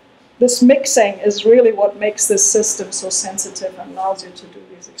mixing is really what makes this system so sensitive and allows you to do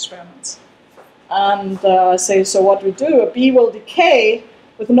these experiments. And so what we do, a B will decay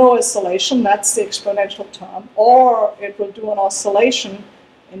with no oscillation, that's the exponential term, or it will do an oscillation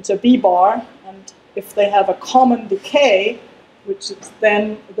into B bar, and if they have a common decay, which is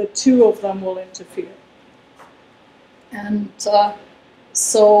then the two of them will interfere. And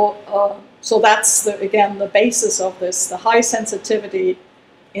so that's, again, the basis of this, the high sensitivity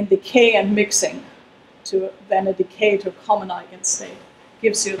in decay and mixing to then a decay to a common eigenstate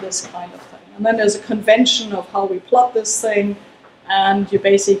gives you this kind of thing. And then there's a convention of how we plot this thing, and you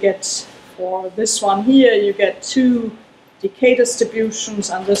basically get, for this one here, you get two decay distributions,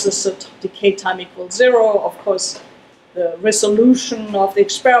 and this is a decay time equals 0. Of course, the resolution of the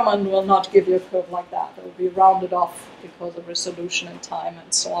experiment will not give you a curve like that. It will be rounded off because of resolution and time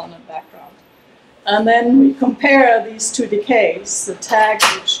and so on in background. And then we compare these two decays, the tag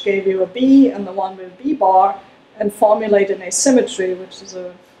which gave you a B and the one with B bar, and formulate an asymmetry, which is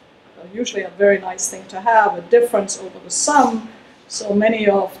usually a very nice thing to have, a difference over the sum. So many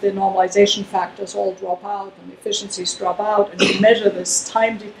of the normalization factors all drop out and the efficiencies drop out, and you measure this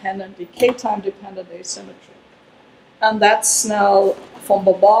time-dependent, decay time-dependent asymmetry. And that's now from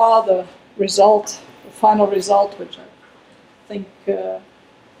Babar, the result, the final result, which I think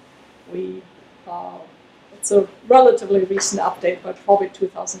it's a relatively recent update, but probably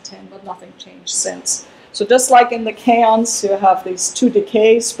 2010, but nothing changed since. So just like in the kaons, you have these two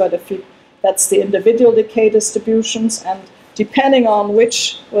decays, but that's the individual decay distributions, and depending on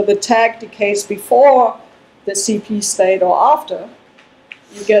whether the tag decays before the CP state or after,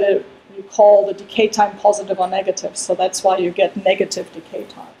 you call the decay time positive or negative. So that's why you get negative decay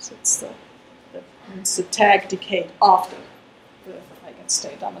times. It's the tag decayed after the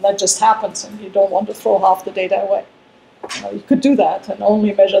eigenstate. I mean, that just happens, and you don't want to throw half the data away. You could do that and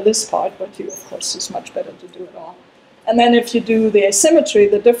only measure this part, but of course, it's much better to do it all. And then if you do the asymmetry,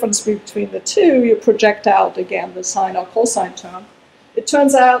 the difference between the two, you project out, again, the sine or cosine term. It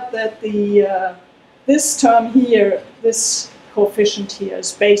turns out that this term here, this coefficient here,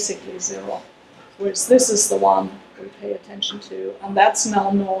 is basically 0, whereas this is the one we pay attention to, and that's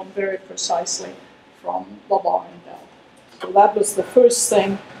now known very precisely from Babar and Bell. So that was the first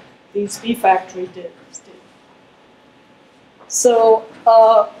thing these B-factory did. So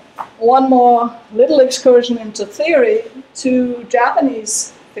one more little excursion into theory. Two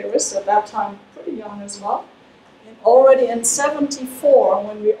Japanese theorists, at that time pretty young as well, and already in 1974,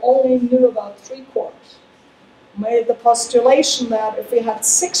 when we only knew about 3 quarks, made the postulation that if we had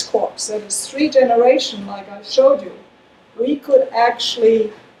 6 quarks, that is 3 generations, like I showed you, we could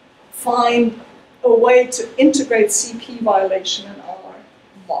actually find a way to integrate CP violation in our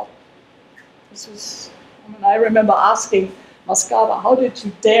model. This was, I remember asking Mascava, how did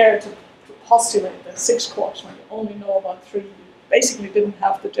you dare to postulate that 6 quarks when you only know about 3? You basically didn't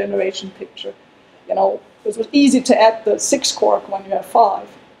have the generation picture. It was easy to add the 6 quark when you have 5,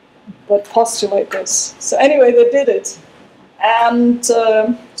 but postulate this. So anyway, they did it. And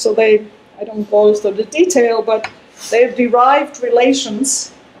so I don't go into the detail, but they've derived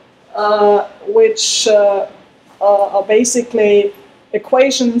relations which are basically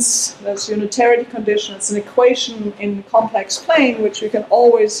equations. There's unitarity condition. It's an equation in complex plane, which you can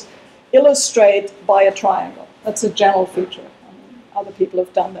always illustrate by a triangle. That's a general feature. Other people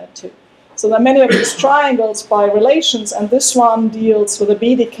have done that too. So there are many of these triangles by relations, and this one deals with the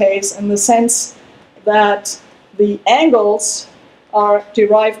B decays in the sense that the angles are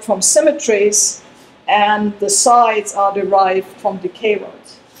derived from symmetries, and the sides are derived from decay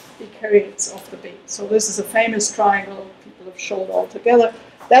rates of the B. So this is a famous triangle people have showed all together.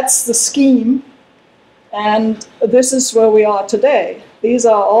 That's the scheme, and this is where we are today. These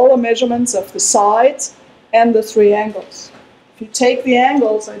are all the measurements of the sides and the 3 angles. If you take the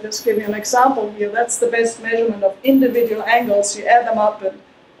angles, I just give you an example here, that's the best measurement of individual angles. You add them up, and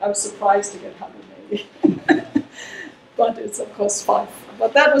I was surprised to get 100 maybe. But it's of course 5.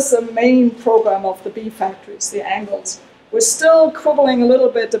 But that was the main program of the B factories, the angles. We're still quibbling a little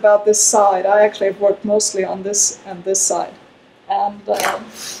bit about this side. I actually have worked mostly on this and this side. And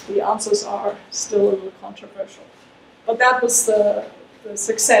the answers are still a little controversial. But that was the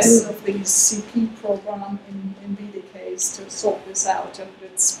success of the CP program in BDKs to sort this out. And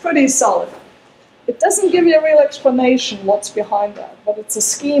it's pretty solid. It doesn't give you a real explanation what's behind that, but it's a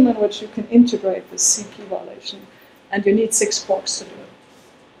scheme in which you can integrate this CP violation. And you need 6 quarks to do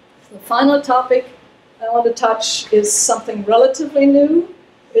it. The final topic I want to touch is something relatively new.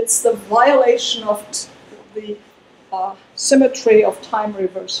 It's the violation of the symmetry of time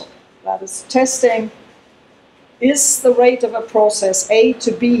reversal. That is testing, is the rate of a process A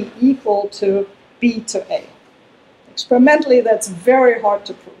to B equal to B to A? Experimentally, that's very hard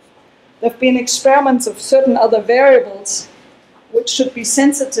to prove. There have been experiments of certain other variables which should be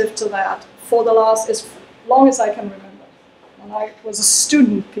sensitive to that for the last, as long as I can remember. When I was a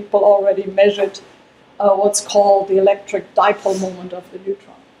student, people already measured what's called the electric dipole moment of the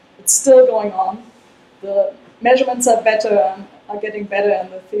neutron. It's still going on. The measurements are getting better,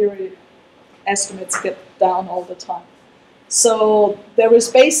 and the theory estimates get down all the time. So there is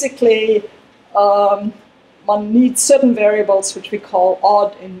basically, one needs certain variables which we call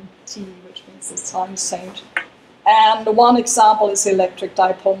odd in T, which means the time change. And one example is the electric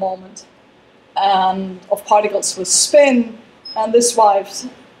dipole moment. and of particles with spin, and this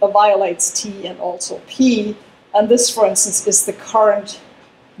violates T and also P. And this, for instance, is the current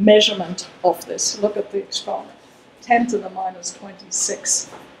measurement of this. Look at the experiment. 10 to the minus 26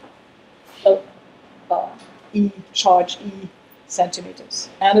 charge E centimeters.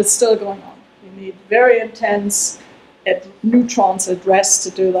 And it's still going on. You need very intense neutrons at rest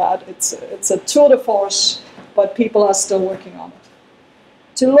to do that. It's a tour de force, but people are still working on it.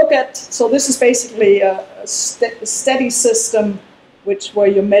 To look at, so this is basically a steady system where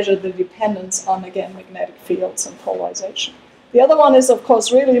you measure the dependence on, again, magnetic fields and polarization. The other one is, of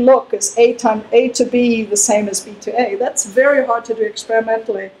course, really look, is A to B the same as B to A? That's very hard to do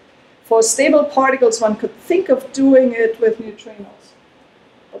experimentally. For stable particles, one could think of doing it with neutrinos.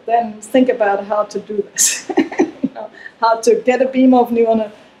 But then think about how to do this. How to get a beam of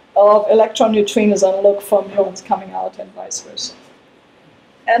electron neutrinos and look for muons coming out and vice versa.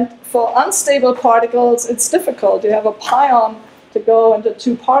 And for unstable particles, it's difficult. You have a pion to go into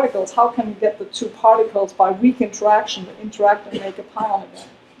two particles. How can you get the two particles by weak interaction to interact and make a pion again?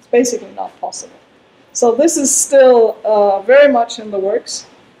 It's basically not possible. So this is still very much in the works.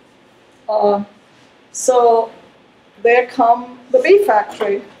 So there come the B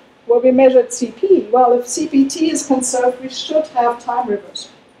factory, where we measured CP. Well, if CPT is conserved, we should have time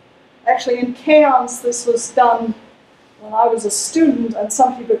reversal. Actually, in kaons, this was done when I was a student, and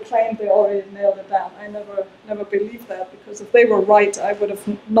some people claimed they already nailed it down. I never believed that, because if they were right, I would have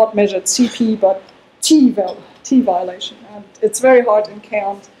not measured CP, but T violation. And it's very hard in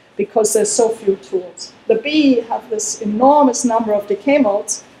kaons because there's so few tools. The B have this enormous number of decay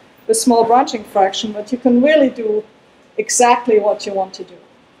modes with small branching fraction, but you can really do exactly what you want to do.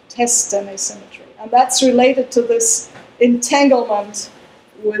 Test an asymmetry. And that's related to this entanglement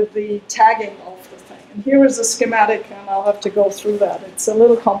with the tagging of the thing. And here is a schematic, and I'll have to go through that. It's a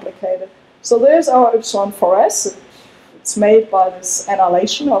little complicated. So there's our Y4S. It's made by this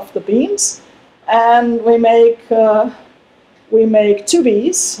annihilation of the beams. And we make two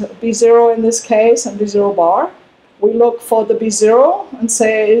B's, B0 in this case and B0 bar. We look for the B0 and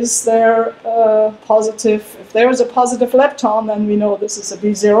say, is there a positive? If there is a positive lepton, then we know this is a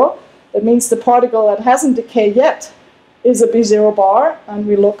B0. That means the particle that hasn't decayed yet is a B0 bar, and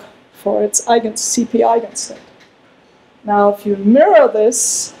we look for its CP eigenstate. Now, if you mirror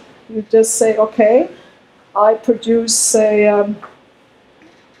this, you just say, okay, I produce and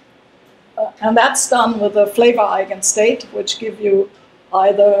that's done with a flavor eigenstate, which give you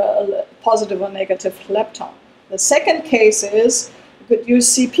either a positive or negative lepton. The second case is you could use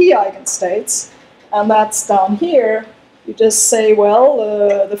CP eigenstates, and that's down here. You just say,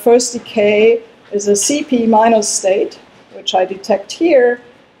 well, the first decay is a CP minus state, which I detect here,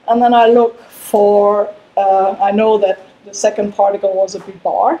 and then I look for, I know that the second particle was a B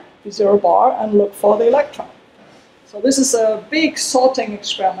bar, B0 bar, and look for the electron. So this is a big sorting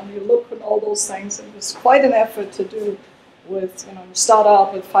experiment. You look at all those things, and it's quite an effort to do with, you start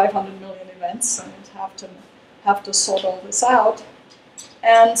out with 500 million events, and have to sort all this out.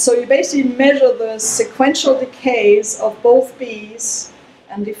 And so you basically measure the sequential decays of both B's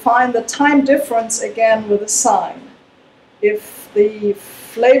and define the time difference again with a sign. If the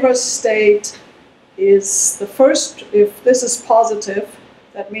flavor state is the first, if this is positive,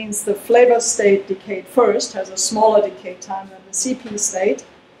 that means the flavor state decayed first, has a smaller decay time than the CP state.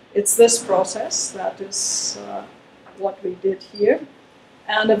 It's this process, that is what we did here.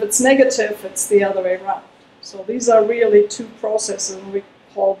 And if it's negative, it's the other way around. So these are really two processes, and we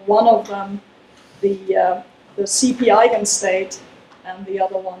call one of them the CP eigenstate, and the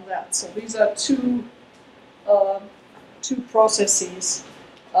other one that. So these are two processes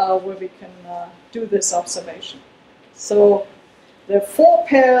where we can do this observation. So there are 4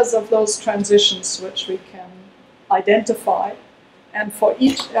 pairs of those transitions which we can identify, and for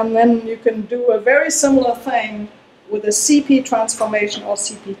each, and then you can do a very similar thing with a CP transformation or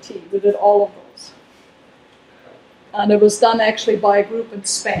CPT. We did all of those. And it was done actually by a group in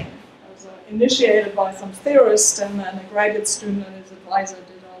Spain. It was initiated by some theorists, and then a graduate student and his advisor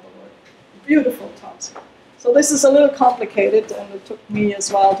did all the work. Beautiful task. So this is a little complicated, and it took me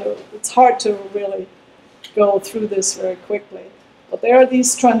as well to, it's hard to really go through this very quickly. But there are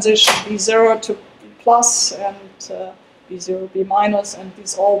these transitions, B0 to B plus, and B0, B minus, and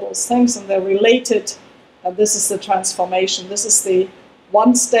all those things, and they're related. And this is the transformation. This is the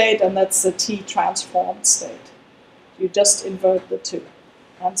one state, and that's the T transformed state. You just invert the two.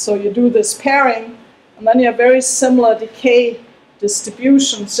 And so you do this pairing, and then you have very similar decay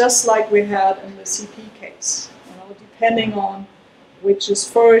distributions, just like we had in the CP case. Depending on which is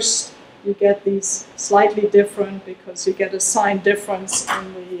first, you get these slightly different because you get a sign difference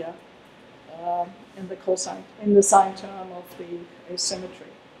in the in the cosine, in the sine term of the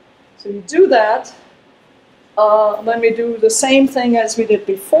asymmetry. So you do that, then we do the same thing as we did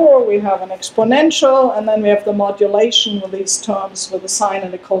before. We have an exponential, and then we have the modulation with these terms with the sine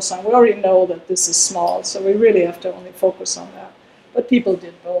and the cosine. We already know that this is small, so we really have to only focus on that. But people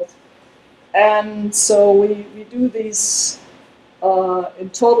did both. And so we do these in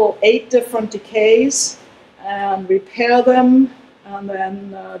total 8 different decays, and we pair them, and then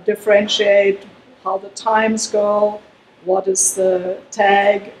differentiate how the times go, what is the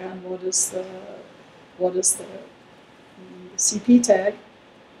tag, and what is the CP tag.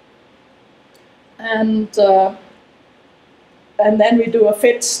 And then we do a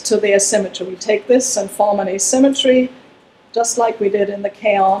fit to the asymmetry. We take this and form an asymmetry, just like we did in the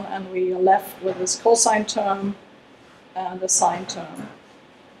kaon, and we are left with this cosine term and a sine term.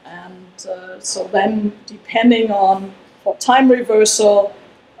 And so then, depending on for time reversal,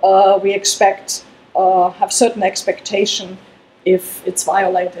 we have certain expectation if it's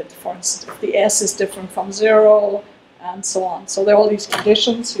violated. For instance, if the S is different from 0, and so on. So there are all these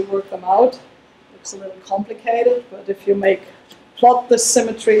conditions, you work them out. Looks a little complicated, but if you plot the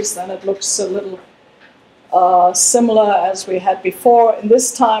symmetries, then it looks a little similar as we had before. And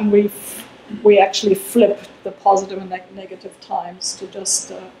this time we actually flip the positive and negative times to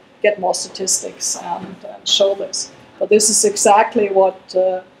just get more statistics and show this. But this is exactly what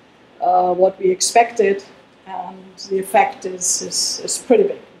we expected, and the effect is pretty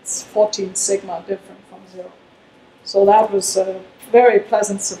big. It's 14 sigma different from 0. So that was a very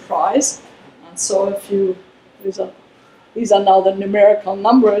pleasant surprise. And so these are now the numerical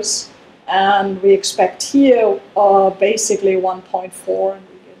numbers, and we expect here basically 1.4, and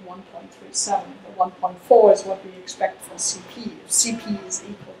we get 1.37. The 1.4 is what we expect for CP, if CP is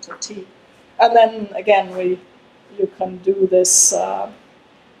equal to T. And then again, you can do this,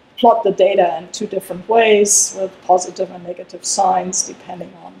 plot the data in 2 different ways with positive and negative signs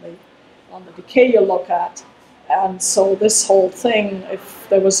depending on the decay you look at. And so this whole thing, if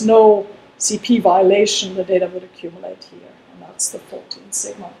there was no CP violation, the data would accumulate here, and that's the 14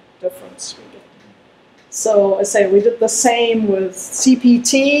 sigma difference we get. So I say we did the same with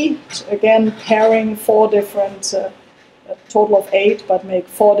CPT, again pairing 4 different, a total of 8, but make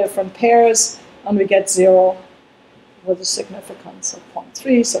 4 different pairs, and we get 0 with a significance of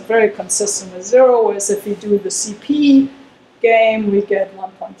 0.3, so very consistent with 0, whereas if we do the CP game, we get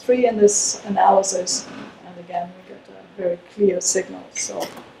 1.3 in this analysis, and again, we get a very clear signal. So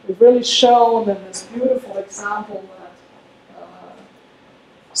we've really shown in this beautiful example that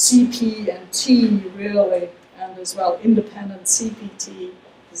CP and T really, and as well independent CPT,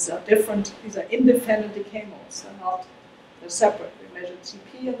 these are different, these are independent decay modes, they're separate. We measured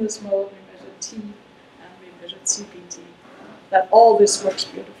CP in this mode, we measured T, and we measured CPT. That all this works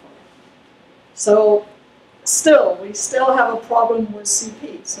beautifully. So we still have a problem with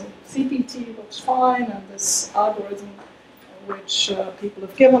CP. So CPT looks fine, and this algorithm which people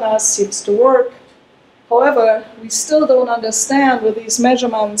have given us seems to work. However, we still don't understand with these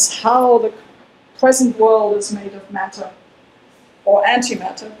measurements how the present world is made of matter or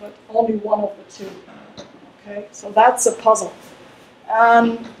antimatter, but only one of the two. Okay, so that's a puzzle.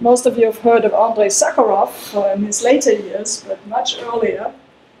 And most of you have heard of Andrei Sakharov in his later years, but much earlier,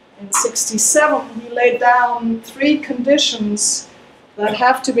 in '67, he laid down 3 conditions that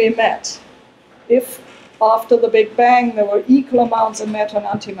have to be met if, after the Big Bang, there were equal amounts of matter and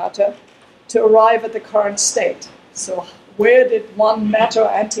antimatter to arrive at the current state. So where did one matter or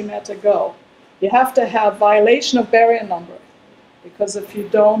antimatter go? You have to have violation of baryon number, because if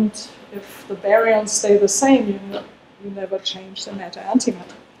the baryons stay the same, you never change the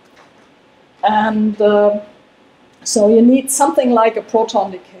matter-antimatter. And so you need something like a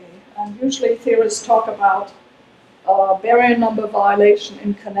proton decay. And usually theorists talk about baryon number violation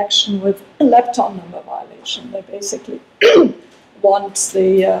in connection with lepton number violation. They basically want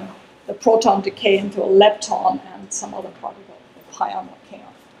the proton decay into a lepton and some other particle, a pion or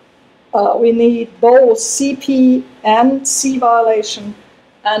kaon. We need both CP and C violation,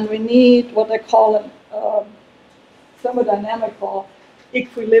 and we need what they call a thermodynamical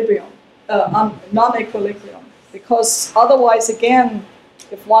equilibrium, non-equilibrium, because otherwise, again,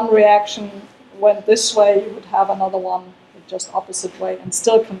 if one reaction went this way, you would have another one just opposite way and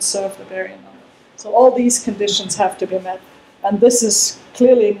still conserve the baryon number. So all these conditions have to be met, and this is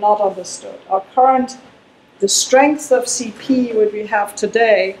clearly not understood. The strength of CP, which we have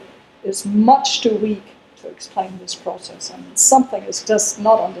today, is much too weak to explain this process, and something is just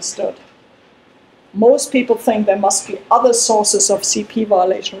not understood. Most people think there must be other sources of CP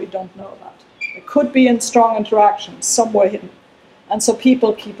violation we don't know about. It could be in strong interactions, somewhere hidden. And so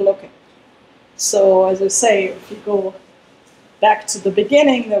people keep looking. So as I say, if you go back to the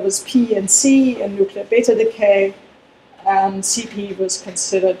beginning, there was P and C in nuclear beta decay, and CP was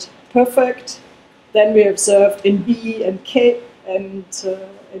considered perfect. Then we observed in B and K and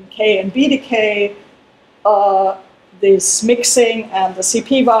in K and B decay this mixing and the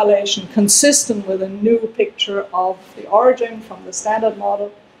CP violation consistent with a new picture of the origin from the standard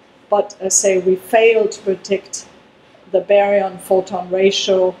model. But as I say, we failed to predict the baryon-photon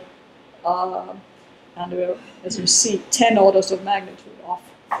ratio, and we're, as you see, 10 orders of magnitude off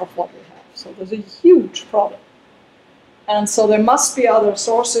of what we have. So there's a huge problem. And so there must be other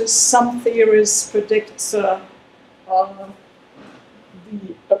sources. Some theories predict the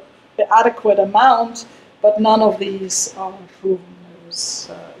adequate amount, but none of these are proven.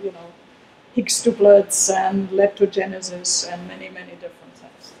 There's, Higgs doublets and leptogenesis and many, many different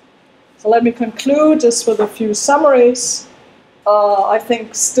things. So let me conclude just with a few summaries. I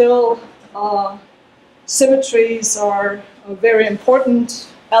think still symmetries are very important,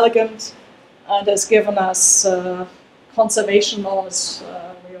 elegant, and has given us conservation laws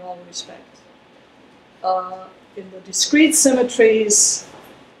we all respect. In the discrete symmetries,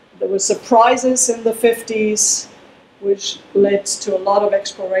 there were surprises in the 50s, which led to a lot of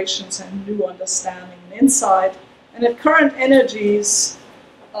explorations and new understanding and insight. And at current energies,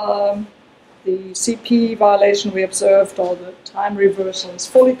 the CP violation we observed, or the time reversal, is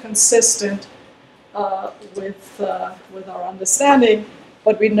fully consistent with our understanding,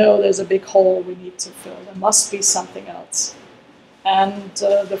 but we know there's a big hole we need to fill. There must be something else. And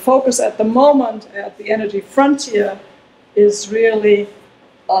the focus at the moment at the energy frontier is really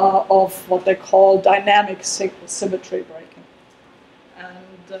of what they call dynamic symmetry breaking.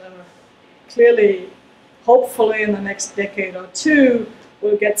 And clearly, hopefully in the next decade or two,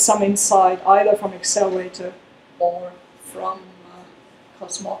 we'll get some insight either from accelerator or from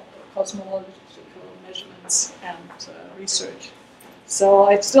cosmological measurements and research. So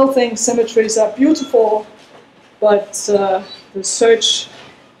I still think symmetries are beautiful, but the search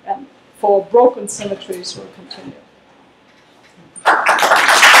for broken symmetries will continue.